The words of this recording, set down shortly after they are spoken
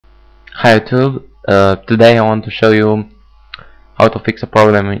Hi YouTube, today I want to show you how to fix a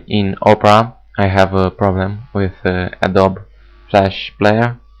problem in Opera. I have a problem with Adobe Flash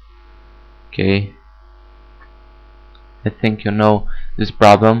Player. Okay, I think you know this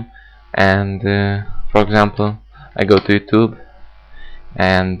problem, and for example I go to YouTube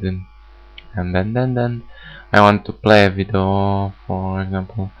and then I want to play a video, for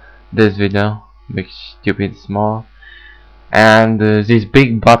example this video, big stupid small, and this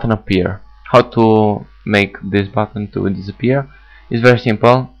big button appear. How to make this button to disappear is very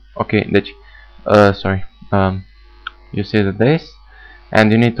simple. Okay, sorry, you see this,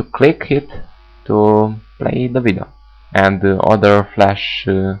 and you need to click it to play the video and the other flash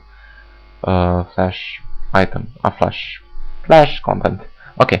item, a flash content.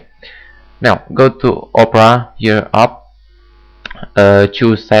 Okay, now go to Opera here up,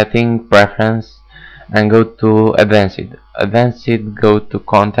 choose setting preference and go to advanced, go to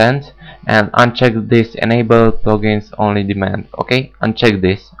content and uncheck this enable plugins only demand. Okay, uncheck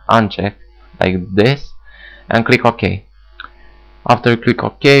like this and click OK. After you click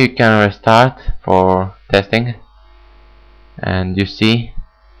OK, you can restart for testing and you see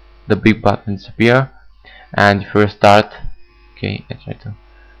the big button disappear. And if you restart, okay, I try to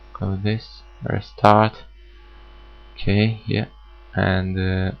go this, restart, okay, yeah,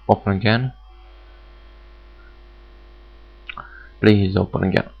 and open again. Please open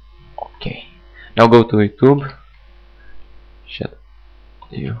again. Okay, now go to YouTube. Shut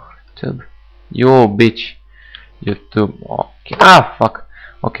YouTube. You bitch. YouTube. Okay. Ah, fuck.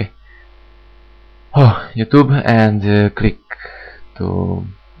 Okay. Oh, YouTube, and click to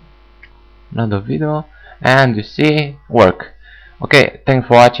another video, and you see work. Okay, thanks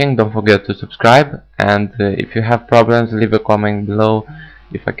for watching. Don't forget to subscribe, and if you have problems, leave a comment below.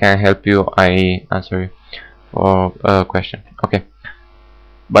 If I can help you, I answer for a question. Okay,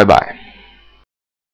 bye bye.